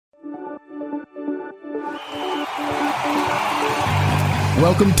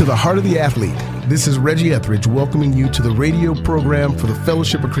Welcome to the Heart of the Athlete. This is Reggie Etheridge welcoming you to the radio program for the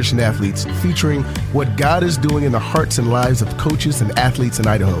Fellowship of Christian Athletes, featuring what God is doing in the hearts and lives of coaches and athletes in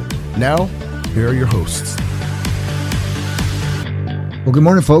Idaho. Now, here are your hosts. Well, good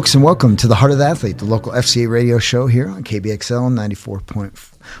morning, folks, and welcome to the Heart of the Athlete, the local FCA radio show here on KBXL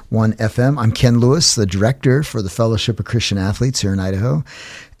 94.1 FM. I'm Ken Lewis, the director for the Fellowship of Christian Athletes here in Idaho,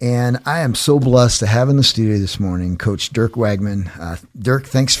 and I am so blessed to have in the studio this morning Coach Dirk Wageman. Dirk,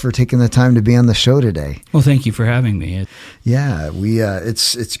 thanks for taking the time to be on the show today. Well, thank you for having me. Yeah,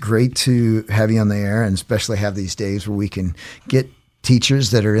 it's great to have you on the air, and especially have these days where we can get teachers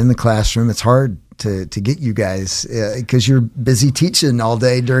that are in the classroom. It's hard to get you guys because you're busy teaching all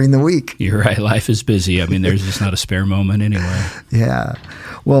day during the week. You're right. Life is busy. I mean, there's just not a spare moment anyway. Yeah.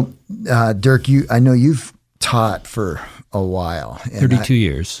 Well, Dirk, I know you've taught for a while. 32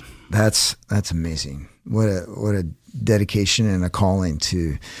 years. That's amazing. What a dedication and a calling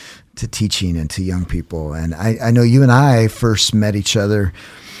to teaching and to young people. And I know you and I first met each other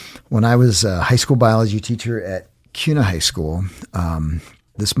when I was a high school biology teacher at CUNA High School.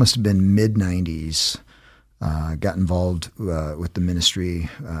 This must have been mid-'90s. Got involved with the ministry,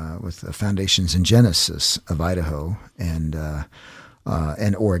 with the Foundations in Genesis of Idaho and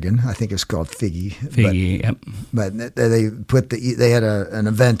Oregon. I think it's called Figgy. Yep. But they had an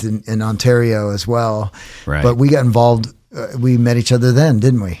event in Ontario as well. Right. But we got involved. We met each other then,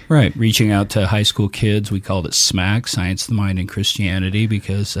 didn't we? Right. Reaching out to high school kids. We called it SMAC, Science, the Mind, and Christianity,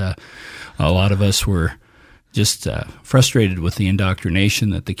 because a lot of us were just frustrated with the indoctrination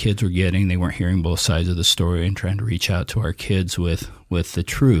that the kids were getting. They weren't hearing both sides of the story, and trying to reach out to our kids with the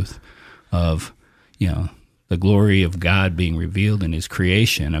truth of, the glory of God being revealed in His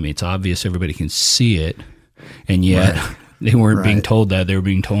creation. I mean, it's obvious, everybody can see it, and yet they weren't being told that. They were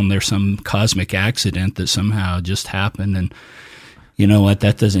being told there's some cosmic accident that somehow just happened, and you know what?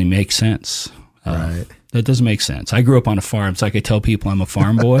 That doesn't make sense. Right. That doesn't make sense. I grew up on a farm. It's like I tell people I'm a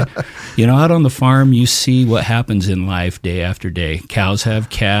farm boy. Out on the farm, you see what happens in life day after day. Cows have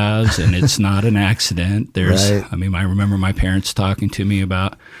calves, and it's not an accident. I remember my parents talking to me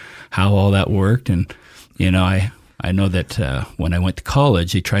about how all that worked, and I know that when I went to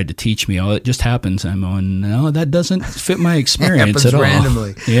college, they tried to teach me, it just happens. I'm going, no, that doesn't fit my experience at all.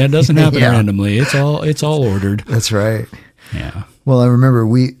 Randomly. Yeah, it doesn't happen randomly. It's all ordered. That's right. Yeah. Well, I remember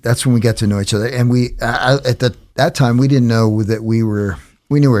that's when we got to know each other, and at that time we didn't know that we knew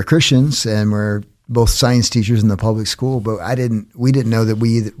we were Christians and we're both science teachers in the public school, but we didn't know that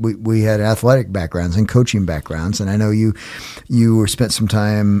we had athletic backgrounds and coaching backgrounds. And I know you spent some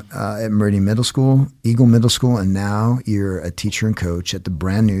time at Meridian Middle School, Eagle Middle School, and now you're a teacher and coach at the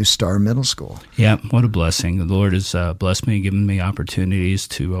brand new Star Middle School. Yeah, what a blessing. The Lord has blessed me and given me opportunities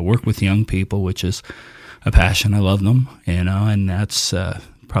to work with young people, which is a passion. I love them, and that's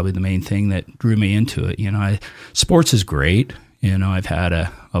probably the main thing that drew me into it. Sports is great.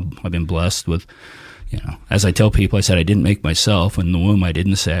 I've been blessed with, as I tell people, I said I didn't make myself. In the womb, I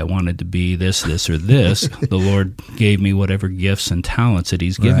didn't say I wanted to be this, or this. The Lord gave me whatever gifts and talents that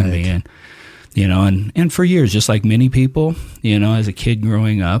He's given me, and for years, just like many people, as a kid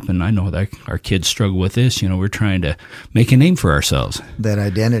growing up, and I know that our kids struggle with this. We're trying to make a name for ourselves. That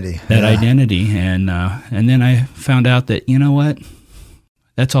identity. And then I found out that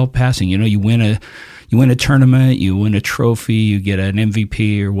that's all passing. You win a tournament, you win a trophy, you get an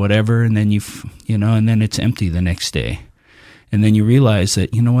MVP or whatever, and then and then it's empty the next day, and then you realize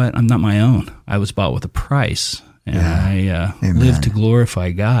that I'm not my own. I was bought with a price. And I live to glorify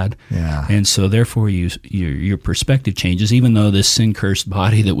God. Yeah. And so therefore your perspective changes, even though this sin-cursed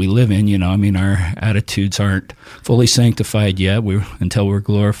body that we live in, our attitudes aren't fully sanctified yet. Until we're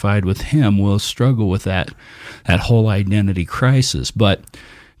glorified with Him, we'll struggle with that whole identity crisis. But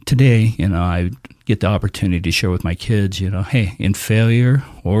today, I get the opportunity to share with my kids, hey, in failure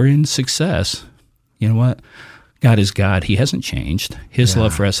or in success, you know what? God is God. He hasn't changed. His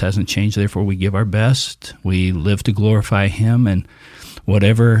love for us hasn't changed. Therefore, we give our best. We live to glorify Him, and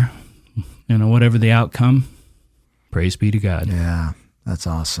whatever the outcome, praise be to God. Yeah, that's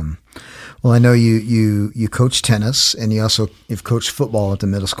awesome. Well, I know you coach tennis, and you've coached football at the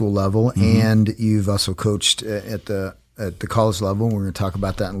middle school level, and you've also coached at the college level. We're going to talk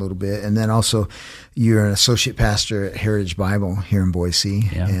about that in a little bit. And then also, you're an associate pastor at Heritage Bible here in Boise,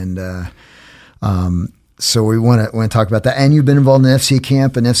 and so we want to talk about that. And you've been involved in the FCA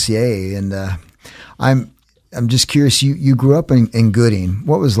camp and FCA. And I'm just curious. You grew up in Gooding.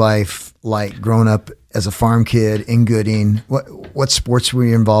 What was life like growing up as a farm kid in Gooding? What sports were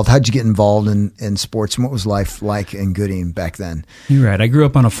you involved? How'd you get involved in sports? And what was life like in Gooding back then? You're right. I grew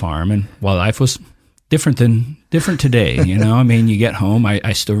up on a farm, and while life was different today, you know. I mean, you get home.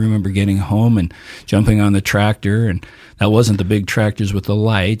 I still remember getting home and jumping on the tractor, and that wasn't the big tractors with the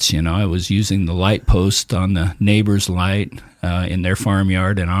lights. You know, I was using the light post on the neighbor's light in their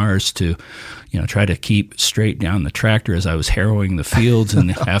farmyard and ours to, you know, try to keep straight down the tractor as I was harrowing the fields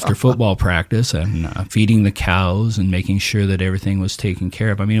and after football practice and feeding the cows and making sure that everything was taken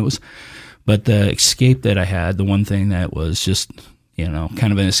care of. I mean, it was, but the escape that I had, the one thing that was just, you know,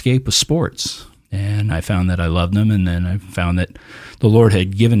 kind of an escape was sports. And I found that I loved them, and then I found that the Lord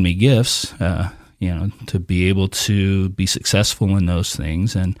had given me gifts, you know, to be able to be successful in those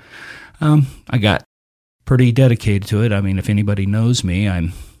things. And I got pretty dedicated to it. I mean, if anybody knows me,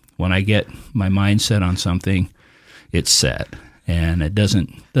 when I get my mindset on something, it's set, and it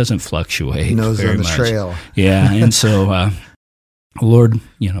doesn't fluctuate. Nose very on the much. trail. Yeah, and so the Lord,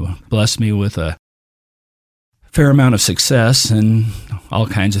 you know, blessed me with a fair amount of success and all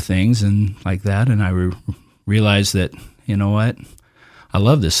kinds of things and like that. And I realized that, you know what, I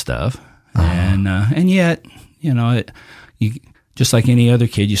love this stuff. And yet, you know, you just like any other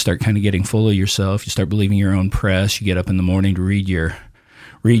kid, you start kind of getting full of yourself. You start believing your own press. You get up in the morning to read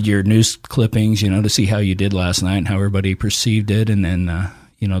your news clippings, you know, to see how you did last night and how everybody perceived it. And then,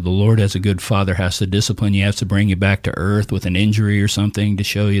 you know, the Lord, as a good father, has to discipline you, has to bring you back to earth with an injury or something to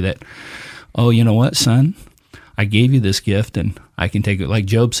show you that, oh, you know what, son? I gave you this gift, and I can take it. Like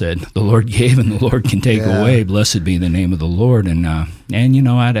Job said, the Lord gave, and the Lord can take away. Blessed be the name of the Lord. And you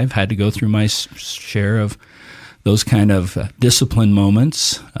know, I've had to go through my share of those kind of discipline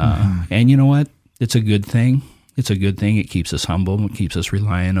moments. And you know what? It's a good thing. It's a good thing. It keeps us humble. It keeps us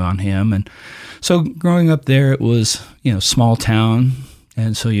reliant on Him. And so, growing up there, it was, you know, small town,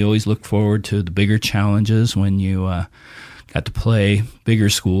 and so you always look forward to the bigger challenges when you got to play bigger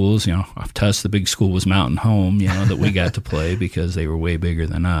schools. You know, to us, the big school was Mountain Home, you know, that we got to play because they were way bigger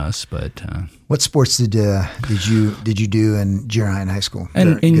than us. But what sports did you do in junior high and high school?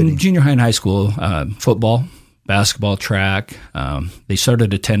 And in junior high and high school, football, basketball, track. They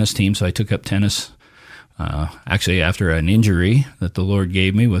started a tennis team, so I took up tennis. Actually, after an injury that the Lord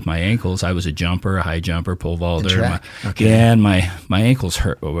gave me with my ankles, I was a jumper, a high jumper, pole vaulter. And my ankles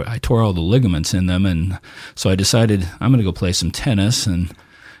hurt. I tore all the ligaments in them, and so I decided I'm going to go play some tennis. And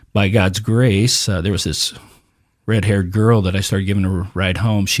by God's grace, there was this red-haired girl that I started giving a ride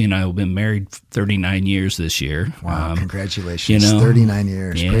home. She and I have been married 39 years this year. Wow, congratulations. You know, 39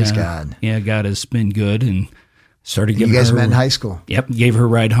 years. Praise God. Yeah, God has been good, and started giving her... You guys met in high school? Yep, gave her a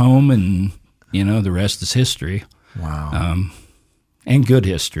ride home, and... You know, the rest is history. Wow. And good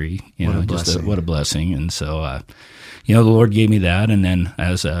history. You what know, a just blessing. What a blessing. And so, you know, the Lord gave me that. And then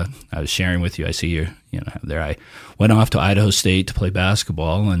as I was sharing with you, I see you know, there I went off to Idaho State to play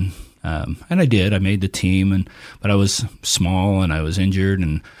basketball. And I did. I made the team. But I was small and I was injured.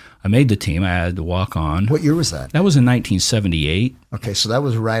 And I made the team. I had to walk on. What year was that? That was in 1978. Okay, so that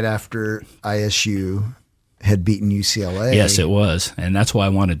was right after ISU had beaten UCLA. Yes, it was. And that's why I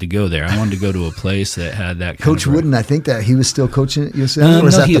wanted to go there. I wanted to go to a place that had that kind Coach of... Wooden, I think that he was still coaching at UCLA? Or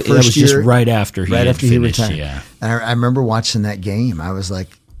was that the first year? That was year? just right after he had finished, retired. Yeah. And I remember watching that game. I was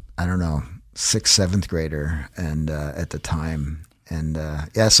like, I don't know, 6th, 7th grader and at the time. And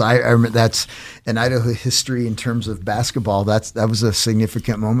so I remember that's in Idaho history in terms of basketball. That was a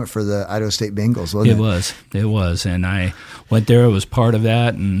significant moment for the Idaho State Bengals, wasn't it? It was. And I went there. I was part of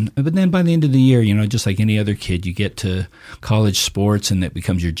that. But then by the end of the year, you know, just like any other kid, you get to college sports and it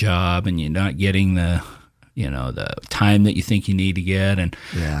becomes your job, and you're not getting the time that you think you need to get. And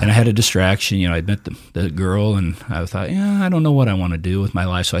I had a distraction. You know, I met the girl, and I thought, I don't know what I want to do with my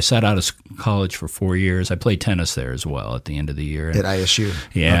life. So I sat out of college for 4 years. I played tennis there as well at the end of the year. At ISU?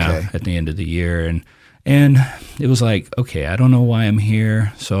 Yeah, okay. At the end of the year. And it was like, okay, I don't know why I'm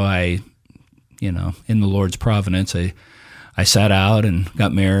here. So I, you know, in the Lord's providence, I sat out and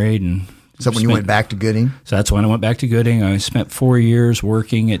got married. And is that when you went back to Gooding? So that's when I went back to Gooding. I spent 4 years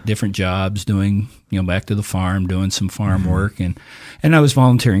working at different jobs, doing, you know, back to the farm, doing some farm work, and I was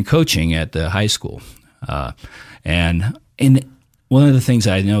volunteering coaching at the high school. And one of the things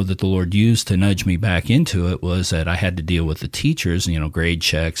I know that the Lord used to nudge me back into it was that I had to deal with the teachers, you know, grade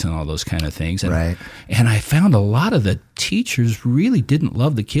checks and all those kind of things. And, and I found a lot of the teachers really didn't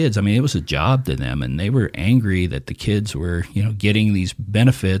love the kids. I mean, it was a job to them, and they were angry that the kids were, you know, getting these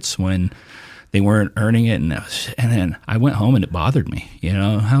benefits when they weren't earning it. And then I went home and it bothered me, you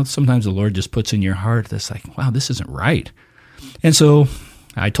know, how sometimes the Lord just puts in your heart that's like, wow, this isn't right. And so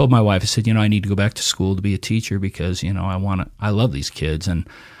I told my wife, I said, you know, I need to go back to school to be a teacher because, you know, I love these kids, and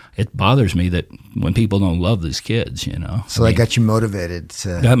it bothers me that when people don't love these kids, you know. So that got you motivated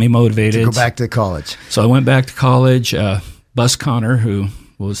got me motivated to go back to college. So I went back to college. Bus Connor, who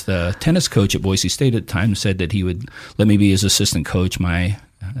was the tennis coach at Boise State at the time, said that he would let me be his assistant coach. My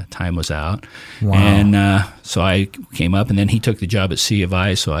time was out. Wow. And so I came up, and then he took the job at C of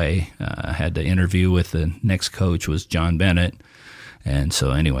I, so I had to interview with the next coach was John Bennett. And so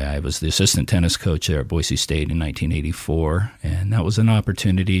anyway, I was the assistant tennis coach there at Boise State in 1984, and that was an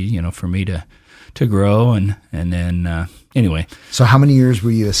opportunity, for me to grow, and then anyway. So how many years were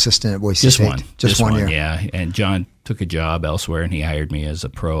you assistant at Boise State? Just one year. Yeah. And John took a job elsewhere, and he hired me as a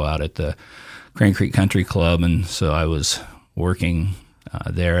pro out at the Crane Creek Country Club, and so I was working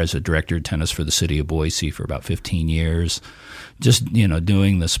there as a director of tennis for the city of Boise for about 15 years. Just,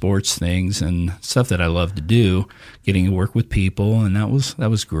 doing the sports things and stuff that I love to do, getting to work with people, and that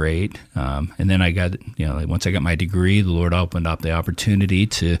was great. And then I got, once I got my degree, the Lord opened up the opportunity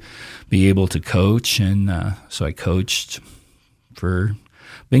to be able to coach, and so I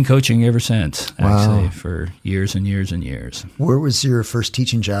been coaching ever since, actually, for years and years and years. Where was your first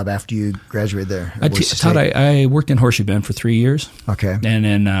teaching job after you graduated there? I worked in Horseshoe Bend for 3 years. Okay. And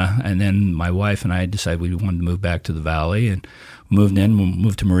then my wife and I decided we wanted to move back to the Valley, and moved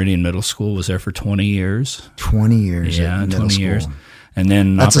to Meridian Middle School, was there for 20 years. 20 years. Yeah, at 20 school. years. And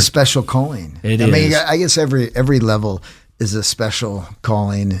then that's a special calling. It is. I guess every level is a special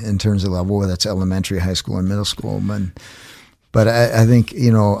calling in terms of level, whether it's elementary, high school, or middle school. But I think,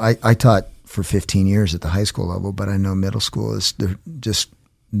 I taught for 15 years at the high school level, but I know middle school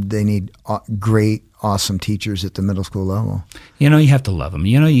they need great, awesome teachers at the middle school level. You have to love them.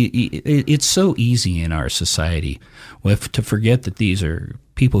 It's so easy in our society to forget that these are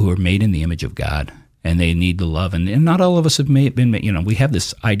people who are made in the image of God, and they need to love. And not all of us have been made, we have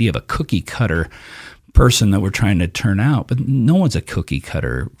this idea of a cookie cutter person that we're trying to turn out, but no one's a cookie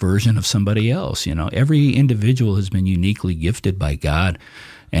cutter version of somebody else. Every individual has been uniquely gifted by God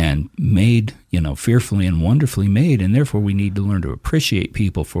and made, fearfully and wonderfully made, and therefore we need to learn to appreciate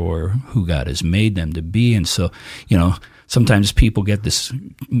people for who God has made them to be. And so, sometimes people get this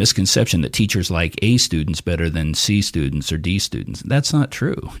misconception that teachers like A students better than C students or D students. That's not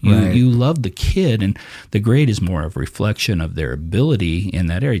true. Right. You love the kid, and the grade is more of a reflection of their ability in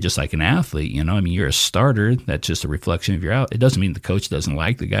that area, just like an athlete. You're a starter. That's just a reflection of your out. It doesn't mean the coach doesn't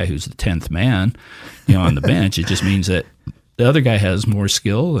like the guy who's the 10th man, on the bench. It just means that the other guy has more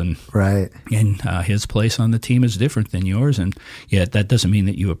skill, and his place on the team is different than yours, and yet that doesn't mean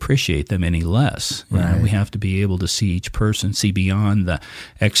that you appreciate them any less. We have to be able to see each person, see beyond the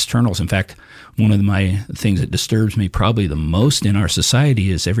externals. In fact, one of my things that disturbs me probably the most in our society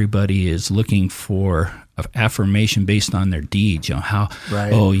is everybody is looking for affirmation based on their deeds. You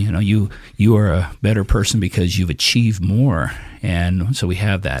are a better person because you've achieved more, and so we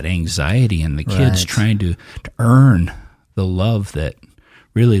have that anxiety in the kids trying to earn the love that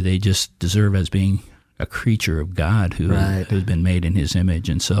really they just deserve as being a creature of God who has been made in His image.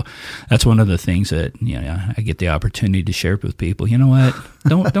 And so that's one of the things that I get the opportunity to share with people. You know what?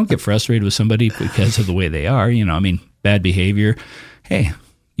 Don't get frustrated with somebody because of the way they are. Bad behavior. Hey,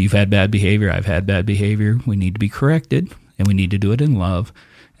 you've had bad behavior. I've had bad behavior. We need to be corrected, and we need to do it in love.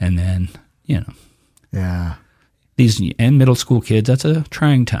 And then these middle school kids, that's a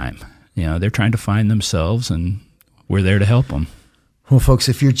trying time. They're trying to find themselves, and we're there to help them. Well, folks,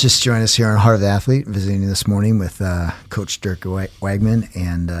 if you're just joining us here on Heart of the Athlete, visiting this morning with Coach Dirk Wageman,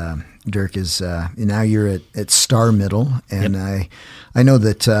 and Dirk is now you're at Star Middle, and I know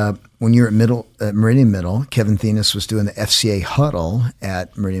that when you're at Meridian Middle, Kevin Thenis was doing the FCA huddle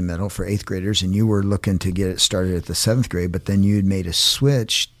at Meridian Middle for 8th graders, and you were looking to get it started at the 7th grade, but then you had made a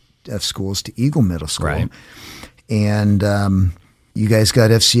switch of schools to Eagle Middle School, and you guys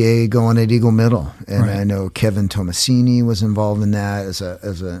got FCA going at Eagle Middle, and I know Kevin Tomasini was involved in that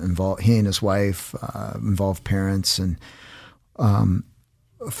he and his wife, involved parents, and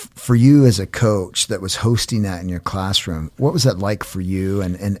for you as a coach that was hosting that in your classroom, what was that like for you?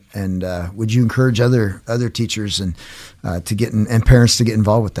 And would you encourage other teachers and parents to get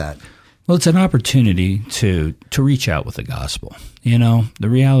involved with that? Well, it's an opportunity to reach out with the gospel. The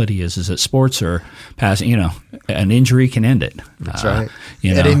reality is that sports are passing. An injury can end it. That's right.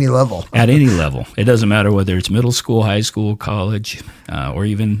 At any level. At any level. It doesn't matter whether it's middle school, high school, college, or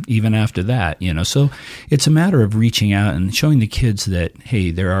even after that. So it's a matter of reaching out and showing the kids that,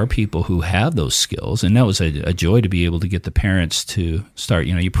 hey, there are people who have those skills, and that was a joy to be able to get the parents to start.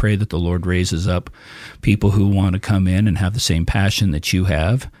 You pray that the Lord raises up people who want to come in and have the same passion that you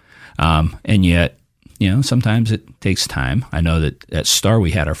have. And yet, sometimes it takes time. I know that at Star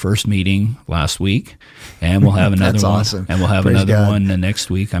we had our first meeting last week, and we'll have another one. Awesome. And we'll have Praise another God. one the next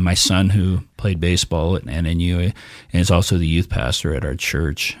week. And my son, who played baseball at NNU, and is also the youth pastor at our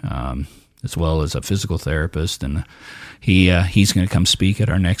church. as well as a physical therapist, and he's going to come speak at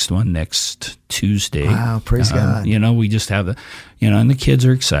our next one next Tuesday. Wow, praise God! We just have and the kids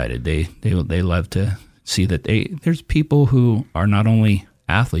are excited. They love to see that there's people who are not only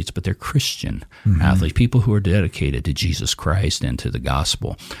athletes, but they're Christian athletes, people who are dedicated to Jesus Christ and to the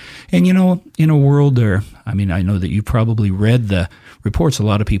gospel. And, in a world there, I know that you probably read the reports. A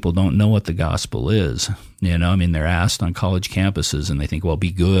lot of people don't know what the gospel is. They're asked on college campuses and they think, well,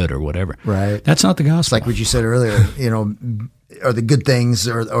 be good or whatever. Right. That's not the gospel. It's like what you said earlier, are the good things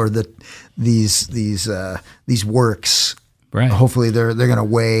or these works. Right. Hopefully they're going to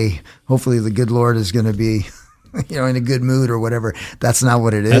weigh. Hopefully the good Lord is going to be in a good mood or whatever. That's not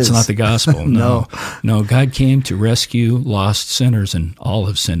what it is. That's not the gospel. No. God came to rescue lost sinners, and all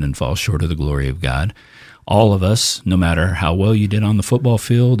have sinned and fall short of the glory of God. All of us, no matter how well you did on the football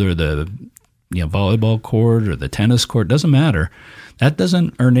field or the volleyball court or the tennis court, doesn't matter. That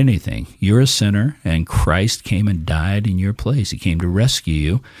doesn't earn anything. You're a sinner, and Christ came and died in your place. He came to rescue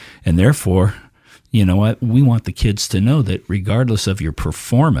you, and therefore, you know what? We want the kids to know that regardless of your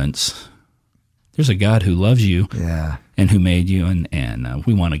performance, there's a God who loves you and who made you, and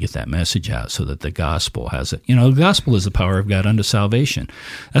we want to get that message out so that the gospel has it. The gospel is the power of God unto salvation.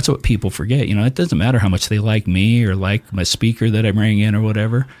 That's what people forget. It doesn't matter how much they like me or like my speaker that I bring in or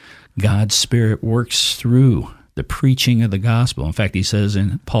whatever. God's Spirit works through the preaching of the gospel. In fact,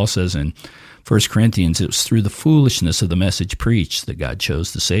 Paul says in 1 Corinthians, it was through the foolishness of the message preached that God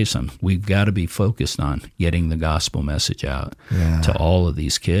chose to save some. We've got to be focused on getting the gospel message out to all of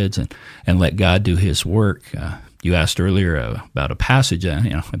these kids and let God do his work. You asked earlier about a passage.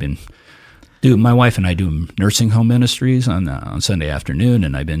 My wife and I do nursing home ministries on Sunday afternoon,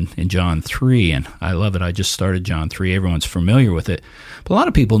 and I've been in John 3, and I love it. I just started John 3. Everyone's familiar with it. But a lot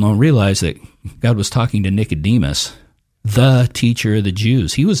of people don't realize that God was talking to Nicodemus, the teacher of the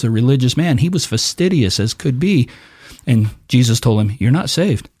Jews. He was a religious man. He was fastidious as could be. And Jesus told him, you're not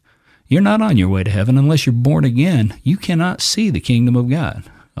saved. You're not on your way to heaven unless you're born again. You cannot see the kingdom of God.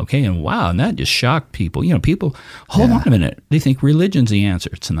 Okay, and wow, and that just shocked people. People, hold on a minute. They think religion's the answer.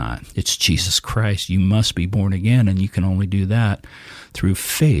 It's not. It's Jesus Christ. You must be born again, and you can only do that through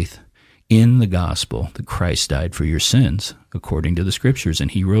faith in the gospel that Christ died for your sins, according to the Scriptures,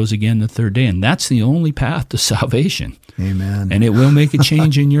 and he rose again the third day. And that's the only path to salvation. Amen. And it will make a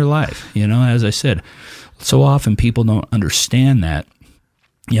change in your life. As I said, so often people don't understand that.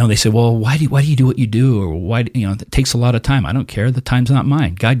 They say, well, why do you do what you do? Or why, it takes a lot of time. I don't care. The time's not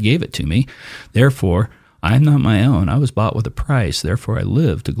mine. God gave it to me. Therefore, I'm not my own. I was bought with a price. Therefore, I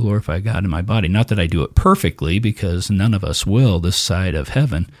live to glorify God in my body. Not that I do it perfectly, because none of us will this side of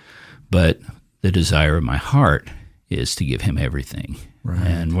heaven. But the desire of my heart is to give him everything. Right.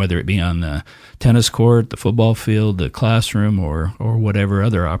 And whether it be on the tennis court, the football field, the classroom, or whatever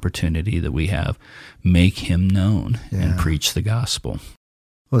other opportunity that we have, make him known and preach the gospel.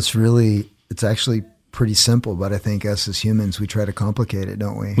 Well, it's actually pretty simple, but I think us as humans, we try to complicate it,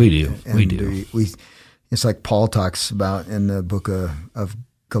 don't we? We do. And we do. It's like Paul talks about in the book of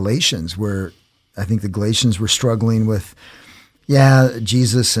Galatians, where I think the Galatians were struggling with,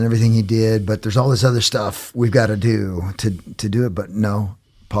 Jesus and everything he did, but there's all this other stuff we've got to do to do it. But no,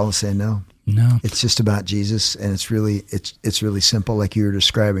 Paul is saying no. No. It's just about Jesus, and it's really simple, like you were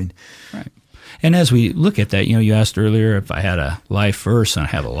describing. Right. And as we look at that, you asked earlier if I had a life verse, and I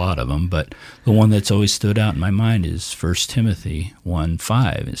have a lot of them, but the one that's always stood out in my mind is 1 Timothy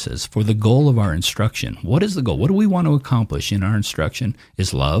 1:5. It says, for the goal of our instruction. What is the goal? What do we want to accomplish in our instruction?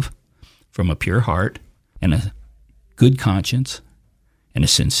 Is love from a pure heart and a good conscience and a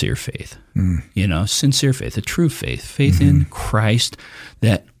sincere faith. Sincere faith, a true faith in Christ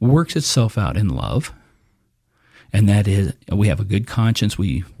that works itself out in love. And that is, we have a good conscience.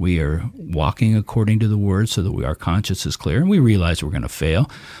 We are walking according to the word so that our conscience is clear, and we realize we're going to fail.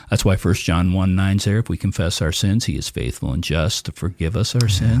 That's why 1 John 1:9's there. If we confess our sins, he is faithful and just to forgive us our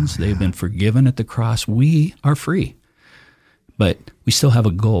sins. They've been forgiven at the cross. We are free. But we still have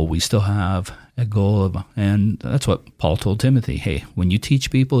a goal. We still have a goal and that's what Paul told Timothy. Hey, when you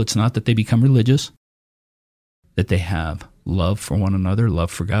teach people, it's not that they become religious, that they have love for one another, love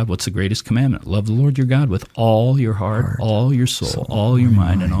for God. What's the greatest commandment? Love the Lord your God with all your heart, all your soul, all your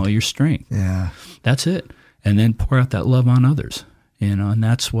mind, and all your strength. Yeah. That's it. And then pour out that love on others, and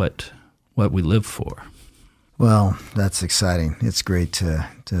that's what we live for. Well, that's exciting. It's great to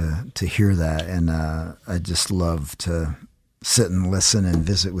hear that, and I just love to sit and listen and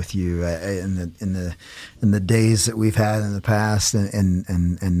visit with you in the days that we've had in the past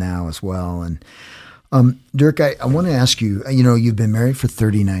and now as well. And Dirk, I want to ask you, you've been married for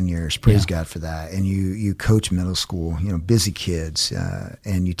 39 years. Praise God for that. And you coach middle school, busy kids,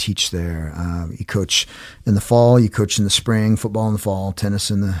 and you teach there. You coach in the fall, you coach in the spring, football in the fall, tennis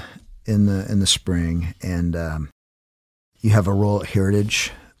in the spring. And you have a role at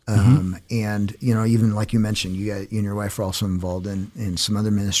Heritage. And, even like you mentioned, you and your wife are also involved in some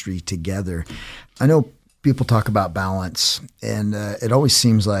other ministry together. I know people talk about balance, and it always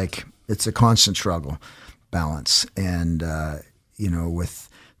seems like it's a constant struggle, balance. And, with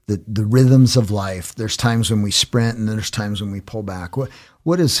the rhythms of life, there's times when we sprint and there's times when we pull back.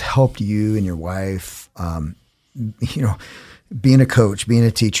 What has helped you and your wife, being a coach, being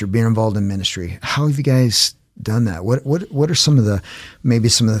a teacher, being involved in ministry? How have you guys done that? What are some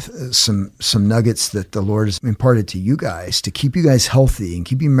nuggets that the Lord has imparted to you guys to keep you guys healthy and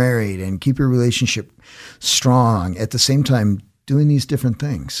keep you married and keep your relationship strong at the same time doing these different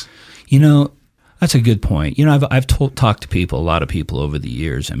things? That's a good point. I've talked to a lot of people over the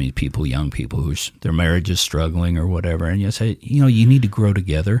years. I mean, young people their marriage is struggling or whatever, and you say, you need to grow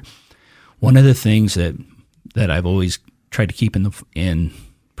together. One of the things that I've always tried to keep in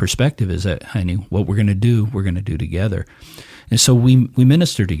perspective is that, honey, what we're going to do together. And so we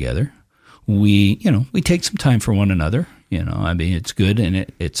minister together. We take some time for one another. It's good, and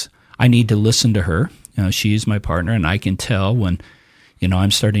I need to listen to her. She's my partner, and I can tell when,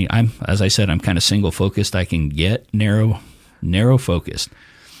 as I said, I'm kind of single focused. I can get narrow focused,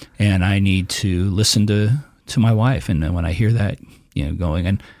 and I need to listen to my wife. And then when I hear that, going,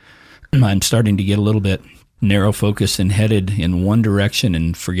 and I'm starting to get a little bit narrow focused and headed in one direction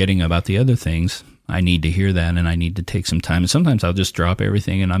and forgetting about the other things, I need to hear that, and I need to take some time. And sometimes I'll just drop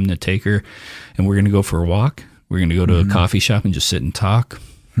everything, and I'm going to take her, and we're going to go for a walk. We're going to go to a coffee shop and just sit and talk.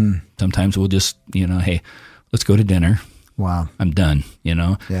 Sometimes we'll just, hey, let's go to dinner. Wow. I'm done,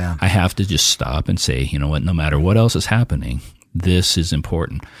 Yeah. I have to just stop and say, you know what, no matter what else is happening, this is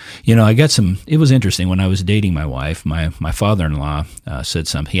important. It was interesting when I was dating my wife, my father-in-law said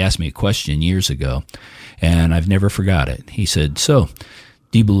something. He asked me a question years ago, and I've never forgot it. He said, so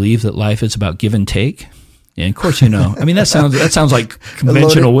do you believe that life is about give and take? And of course, that sounds like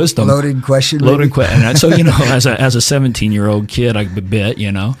conventional wisdom. Loaded question. Loaded question. And so, as a 17-year-old kid, I bet,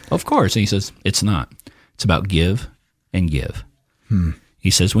 of course. And he says, it's not. It's about give and give. He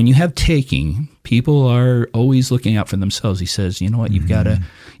says, when you have taking, people are always looking out for themselves. He says, you know what, you've got to,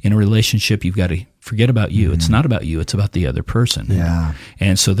 in a relationship, you've got to forget about you. It's not about you. It's about the other person. Yeah.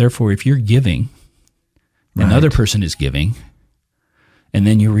 And so therefore, if you're giving, another person is giving, and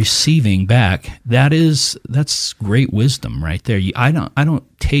then you're receiving back, that's great wisdom right there. I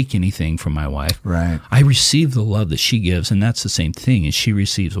don't take anything from my wife. Right. I receive the love that she gives, and that's the same thing. And she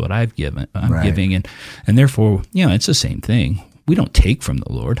receives what I'm giving, and therefore, it's the same thing. We don't take from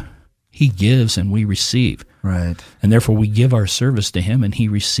the Lord. He gives and we receive. Right. And therefore we give our service to him and he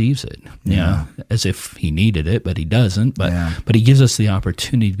receives it. Yeah. As if he needed it, but he doesn't. But he gives us the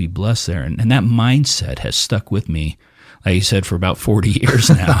opportunity to be blessed there. And that mindset has stuck with me, like you said, for about 40 years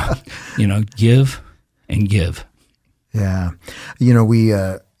now. Give and give. Yeah.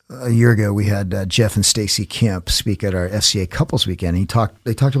 A year ago, we had Jeff and Stacy Kemp speak at our FCA Couples Weekend.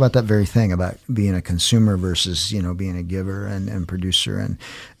 They talked about that very thing, about being a consumer versus, being a giver and producer.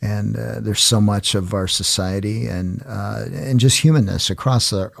 And there's so much of our society and just humanness across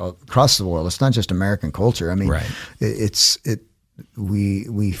the world. It's not just American culture. I mean, right.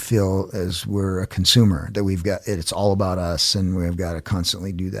 We feel as we're a consumer that it's all about us, and we've got to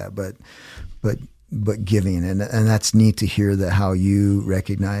constantly do that. But giving, and that's neat to hear that how you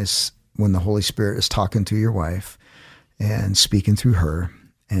recognize when the Holy Spirit is talking to your wife and speaking through her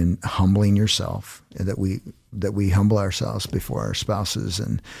and humbling yourself, that we humble ourselves before our spouses,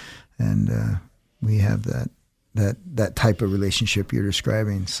 and we have that type of relationship you're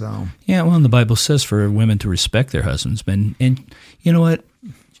describing. So and the Bible says for women to respect their husbands, and you know what,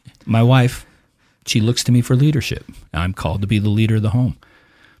 my wife, she looks to me for leadership. I'm called to be the leader of the home.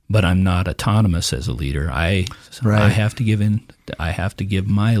 But I'm not autonomous as a leader. I have to give in. I have to give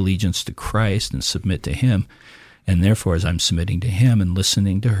my allegiance to Christ and submit to Him, and therefore, as I'm submitting to Him and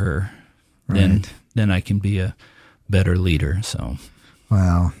listening to her, then I can be a better leader. So,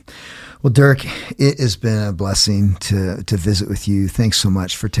 wow. Well, Dirk, it has been a blessing to visit with you. Thanks so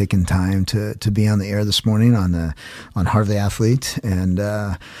much for taking time to be on the air this morning on Heart of the Athlete. And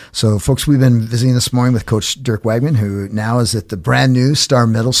so, folks, we've been visiting this morning with Coach Dirk Wageman, who now is at the brand new Star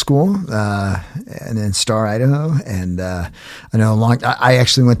Middle School and in Star, Idaho. And I know I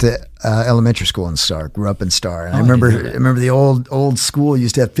actually went to elementary school in Star. Grew up in Star. And I I didn't know that. remember the old school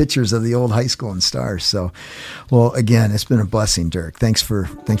used to have pictures of the old high school in Star. So, well, again, it's been a blessing, Dirk. Thanks for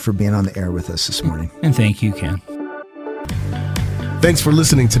being on the air with us this morning. And thank you, Ken. Thanks for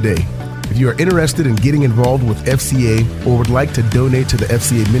listening today. If you are interested in getting involved with FCA or would like to donate to the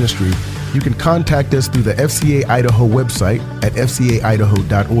FCA ministry, you can contact us through the FCA Idaho website at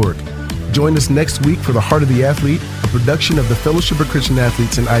fcaidaho.org. Join us next week for The Heart of the Athlete, a production of the Fellowship of Christian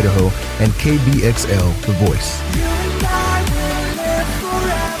Athletes in Idaho and KBXL, The Voice.